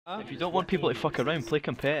If you don't want people to fuck around, play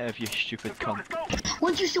competitive, you stupid cunt. Why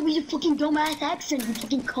don't you show me your fucking dumbass accent, you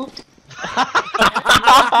fucking cunt?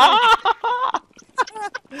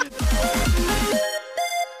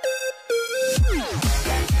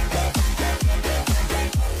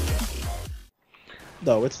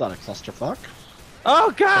 No, it's not a clusterfuck.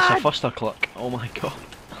 Oh god! It's a fustercluck. Oh my god.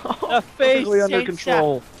 The face Perfectly under sensor.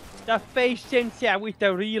 control. The face sensor with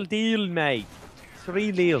the real deal, mate. It's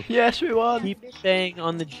real deal. Yes, we won. Keep staying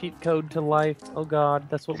on the cheat code to life. Oh god,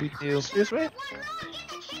 that's what we do. Excuse me?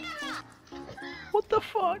 What the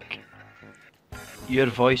fuck? Your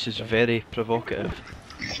voice is very provocative.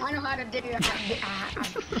 I know how to do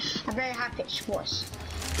a very high-pitched voice.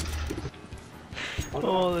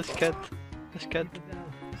 Oh, this kid. This kid.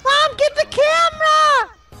 Mom, get the camera!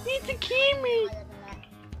 Need the camera!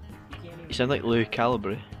 You sound like Louis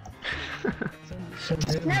Calabri.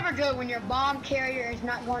 It's never good when your bomb carrier is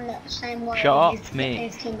not going the same way Shut as up, mate.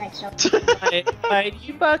 his teammates are. Mate,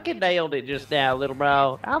 you fucking nailed it just now, little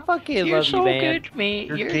bro. I fucking You're love so you, man. good, mate.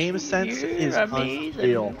 Your You're game sense is amazing.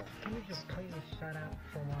 unreal.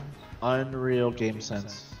 Unreal game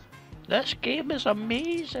sense. This game is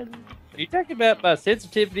amazing. Are you talking about my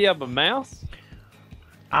sensitivity of a mouse?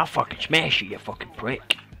 I'll fucking smash you, you fucking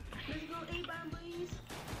prick.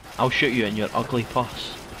 I'll shoot you in your ugly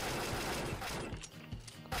puss.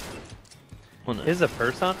 Is a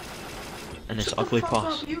person? And his ugly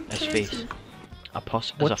puss. His face. A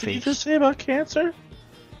puss is What a did you face. just say about cancer?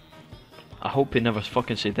 I hope he never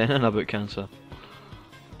fucking said anything about cancer.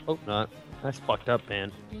 Hope not. That's fucked up,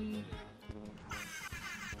 man.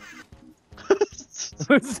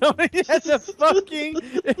 Somebody has a fucking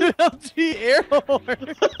MLG air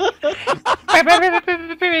horn.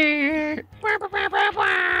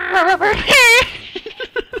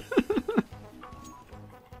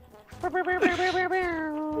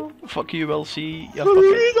 Fuck you, LC. You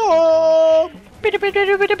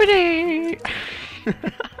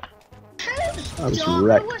I was Who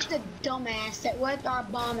wrecked. was the dumbass that left our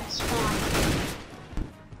bomb at spawn?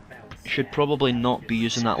 should probably not be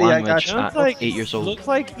using that Yeah, I language gotcha. at Looks like 8 years old. Looks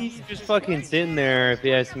like he's just fucking sitting there. If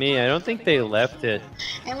you ask me, I don't think they left it.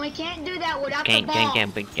 And we can't do that without the Gang, bomb.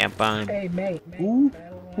 gang, gang, gang, gang. Hey, mate. Ooh.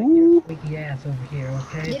 Ooh. Ooh. Squeaky ass over here,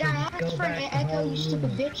 okay? Did I So ask go for back an to echo, you home.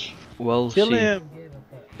 stupid bitch? We'll Kill see. him.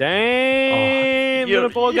 Damn, You're- little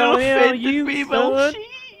boy you're going in on offended you, me, Will son. see.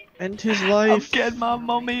 End his I'm life. getting my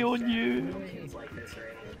mummy on you.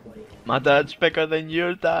 My dad's bigger than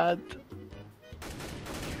your dad.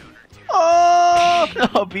 Oh!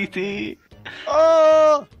 Oh, BT.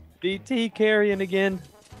 Oh! BT carrying again.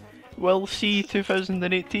 We'll see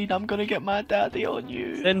 2018. I'm gonna get my daddy on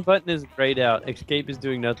you. Send button is grayed out. Escape is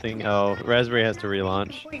doing nothing. Oh, Raspberry has to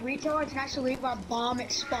relaunch. Wait, retards can actually leave our bomb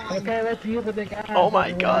at spawn. Okay, let's use the big ass. Oh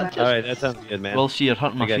my god. All right, that sounds good, man. We'll see. You're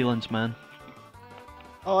hurting my Okay. feelings, man.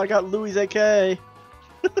 Oh, I got Louis AK.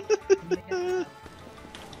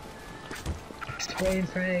 Spray and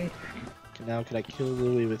pray. Now can I kill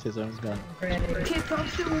Louis with his own gun? Pray. Okay, pop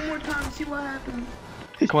shit one more time, see what happens.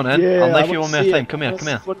 Come on in. Yeah, I'll knife I you wanna one more see time. it. Come here, come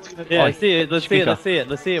here. What's gonna Yeah, Oi, let's see it. Let's see speaker. it. Let's see it.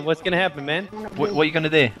 Let's see it. What's gonna happen, man? What are you gonna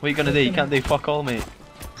do? What are you gonna do? You can't do fuck all, mate.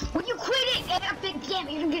 When you quit it, epic damn,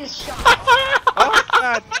 you don't get a shot. Oh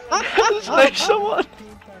God! It's like someone.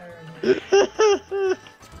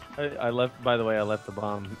 I left. By the way, I left the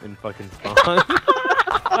bomb in fucking spawn.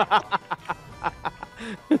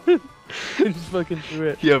 Just fucking threw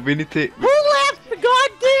it. Yeah, we need to. Who left the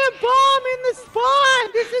goddamn bomb in the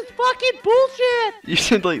spawn? This is fucking bullshit. You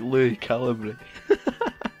sound like Louis Calabri.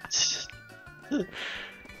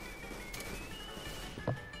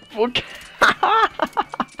 Fuck.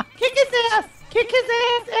 Kick his ass! Kick his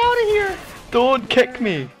ass out of here! Don't kick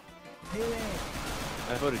me.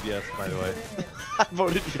 I voted yes, by the way. I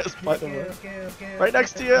voted yes, by the Okay, way. okay. Right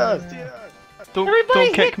next to you.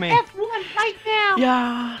 Don't kick me. F1 right now!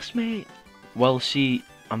 Yes, mate. Well, see,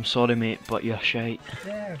 I'm sorry, mate, but you're shite.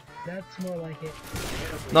 There, that's more like it.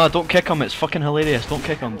 No, don't kick him. It's fucking hilarious. Don't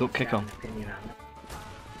kick him. Don't kick him.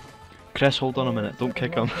 Chris, hold on a minute. Don't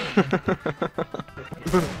kick him.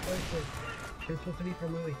 She's supposed to be for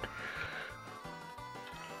Louis.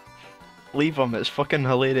 Leave him. It's fucking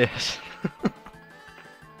hilarious.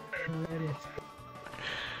 Hilarious.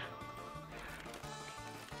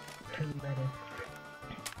 Hilarious.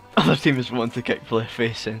 Other teams want to kick play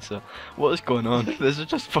face sensor. What is going on? This is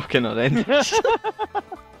just fucking horrendous.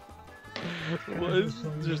 Well, it's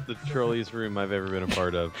just the trolliest room I've ever been a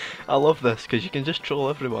part of. I love this because you can just troll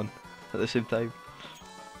everyone at the same time.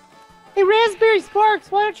 Hey, Raspberry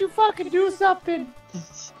Sparks, why don't you fucking do something?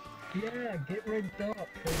 Yeah, get rigged up,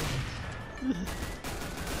 please.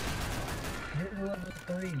 Get to level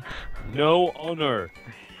 3. No honor.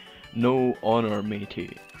 No honor,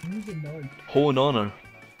 matey. Use a knife. Hone honor.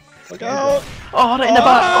 Look out! Oh, right in the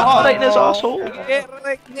back! Oh, right in his asshole!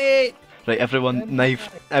 Nick. Right, everyone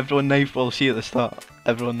knife Will C at the start.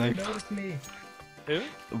 Everyone knife. Notice me. Who?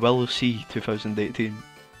 Will C 2018.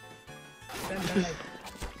 Stand by.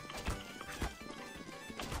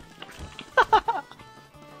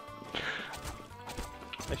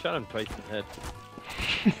 I shot him twice in the head.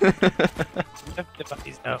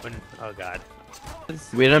 He's open. Oh god.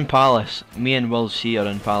 We're in Palace. Me and Will C are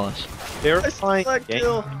in Palace. Verifying Nice gang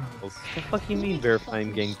kill. balls. What the fuck you mean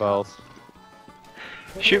verifying gang balls?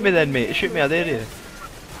 Shoot me then, mate. Shoot me, I dare you.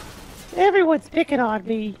 Everyone's picking on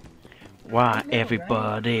me. Why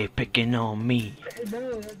everybody picking on me?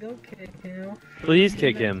 No, don't kick him. Please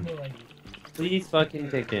kick him. Please fucking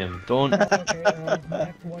kick him. Don't. Okay,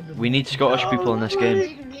 back to one to We need Scottish people in this game.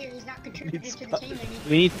 Even here, he's not contributing to the team anymore.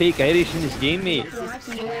 We need fake Irish in this game, mate.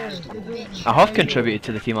 I have contributed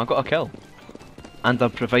to the team. I got a kill, and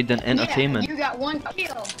I'm providing entertainment. Yeah, you got one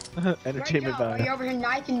kill. Entertainment Right now, value. you're over here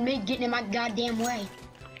knifing me, getting in my goddamn way.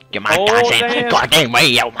 Get my Oh, damn. goddamn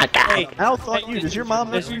way, oh my god! Hey, Mouth on you. Does your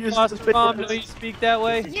mom does let you your use foster mom know you speak that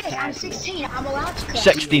way? Yeah, I'm 16. I'm allowed to.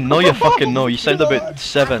 16? No, you fucking no. You sound about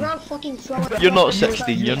 7. You're not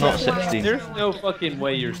 16, you're not 16. There's no fucking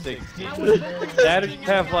way you're 16. That or you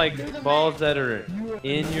have like balls that are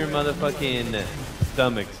in your motherfucking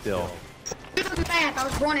stomach still. Do the math. I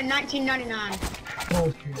was born in 1999.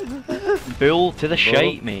 bullshit. Bull to the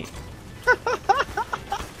shite, mate.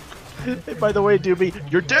 Hey, by the way, Doobie,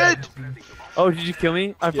 you're dead! Oh, did you kill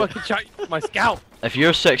me? I fucking shot you with my scalp. If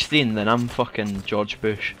you're 16, then I'm fucking George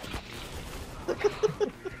Bush.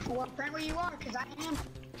 Well, friendly you are, because I am.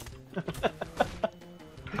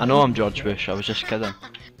 I know I'm George Bush. I was just kidding.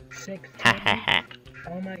 16.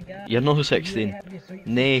 Oh my god. You're no You 16. have your sweet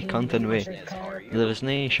Nay, 16 cunting way. favorite car. There is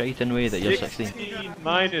no shiting way that you're 16. 16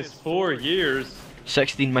 minus 4 years.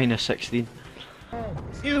 16 minus 16.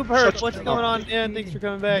 You Perth, what's going on, man? Thanks for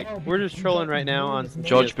coming back. We're just trolling right now on some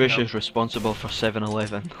George CSGO. Bush is responsible for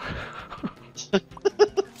 7-Eleven.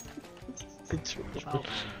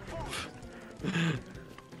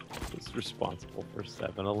 He's responsible for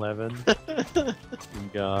 7-Eleven.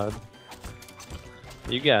 God.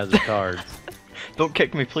 You guys are cards. Don't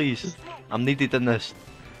kick me, please. I'm needed in this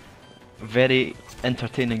very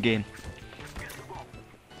entertaining game.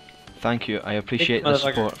 Thank you. I appreciate the Motherfucker.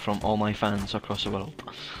 support from all my fans across the world.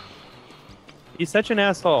 He's such an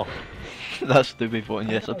asshole. That's Doobie voting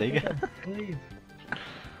yesterday. Please.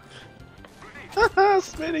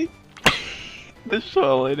 Smitty! This is so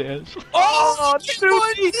hilarious. Oh,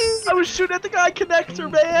 Doobie! I was shooting at the guy connector,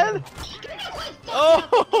 man!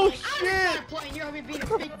 Oh, shit!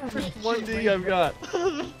 1D I've got.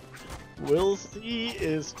 Will C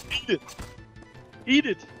is eat it. Eat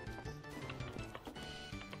it.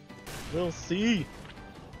 Will C.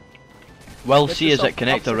 Will Get C is yourself at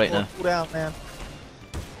connector right now. Cool down, man.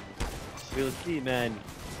 We'll see, man.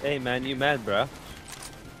 Hey, man, you mad, bruh?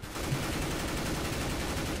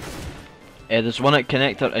 There's one at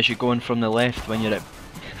connector as you're going from the left when you're at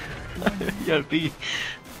you're B.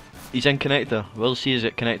 He's in connector. Will C is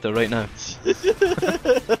at connector right now.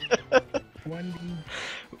 1D.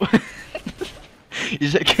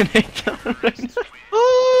 He's at connector right now.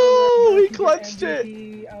 Oh, he clutched it.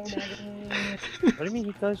 MVP. Oh my god. What do you mean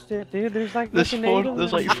he touched it? Dude, there's like There's fucking four. eight of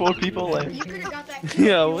There's them. like 4 people left. You could've got that Yeah,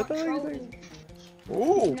 kill. what the hell are you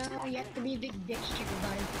Trolling. Ooh. No, you have to be a big bitch to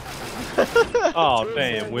everybody. Oh,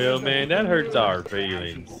 damn, Will, man, that hurts our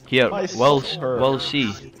feelings. Here, My Will soul. C.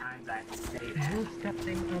 Who's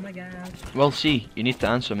stepping? Oh my god. Will C. You need to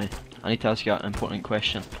answer me. I need to ask you an important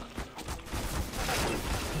question.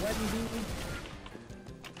 1D.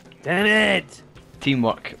 Damn it!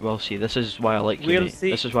 Teamwork, Will C. This is why I like you. We'll Mate.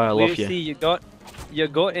 see. This is why I We'll love you. see, you got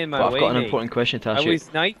in my But I've way, got an mate. important question to I ask you. was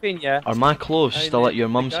sniping ya. Are my clothes and still then at your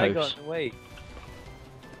the mum's guy house? got in the way.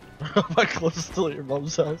 My clothes are still at your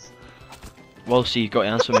mom's house. Will C. You got to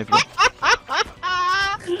answer me, bro.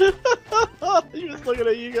 He was looking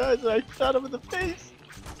at you guys and I shot him in the face.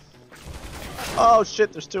 Oh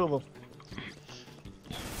shit, there's 2 of them.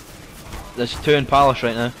 There's 2 in Palace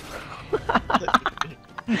right now.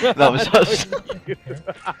 That was us.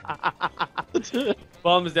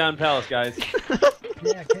 Bombs down palace, guys.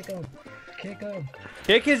 Yeah, kick him. Kick him.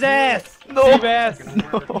 Kick his ass! No. Steve ass!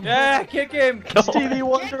 No. Yeah, kick him! Stevie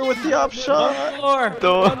Wonder with the upshot. One more!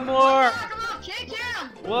 Don't. One more! Come on, kick him!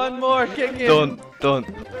 One more, kick him! Don't.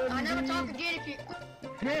 I never talk again if you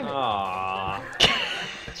Aww.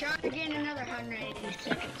 try again another 180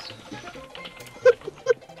 seconds.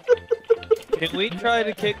 Can we try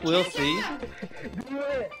to kick Will C? Do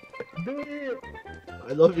it. Do it.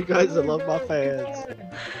 I love you guys, I love my fans.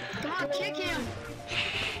 Come on, kick him.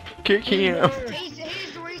 Kick him. He's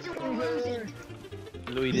the reason we're losing.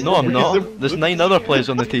 Louis, No, I'm not. There's 9 other players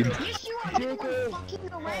on the team. Yes, you are. You are fucking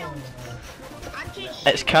around. I can't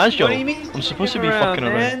It's casual. What do you mean? I'm supposed to be fucking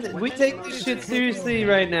around. Man? We take this shit seriously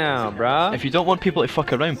right now, bruh. If you don't want people to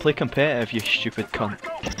fuck around, play competitive, you stupid cunt.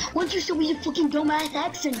 Once you show me your fucking dumbass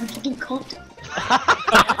accent, you fucking cunt.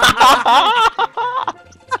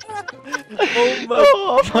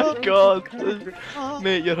 Oh my god.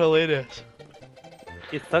 Mate, you're hilarious.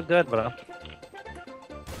 It's so good, bro.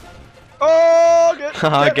 Oh,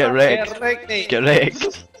 Haha, get wrecked. Get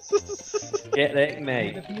wrecked. Get wrecked,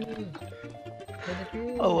 mate.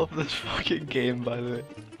 I love this fucking game, by the way.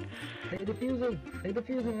 They defusing. They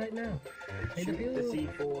defusing right now. They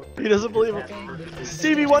defusing. He doesn't believe him.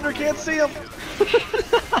 Stevie Wonder can't see him.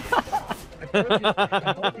 I told you. I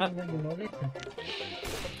told you when you know, listen.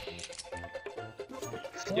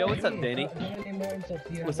 Yo, what's up, Danny? How many more insults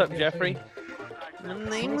do you have What's up up, your Jeffrey? sleeve?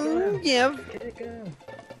 My name is Jeff. Kick 'em.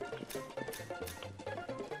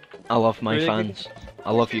 I love my Really? fans.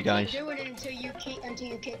 I love you guys. Do it until you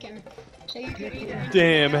kick him. So you can either.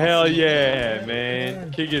 Damn, hell yeah,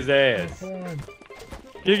 man. Kick his ass. Come on.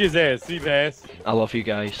 Kick his ass, see bass. I love you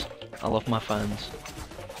guys. I love my fans.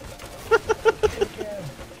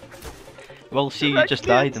 Well, see, you Correct, just kids.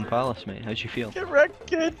 died in Palace, mate. How'd you feel? Get wrecked,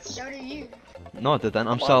 kids. So do you. No, I didn't.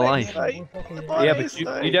 I'm still alive. Night. We're fucking- Yeah,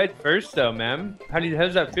 but you died first though, man. How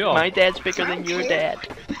does that feel? My dad's bigger than your dad.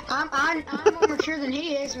 I'm more mature than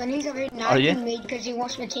he is when he's over here Are you? knifing me because he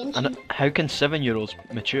wants my attention. And how can 7-year-olds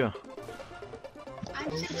mature?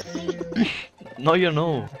 I'm 16. No, you're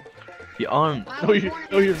no. You aren't. I No, was you- born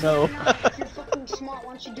no, in you're no. 1999. You're fucking smart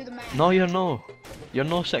once you do the math. No, you're no. You're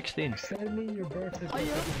no 16. Send me your birth Oh, you're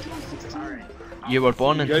certificate. 16. You were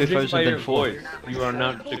born in Judging by your 2004. voice, you are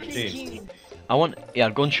not Fucking 16. June. I want. Yeah,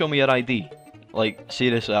 go and show me your ID. Like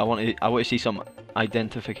seriously, I want to see some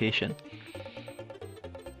identification.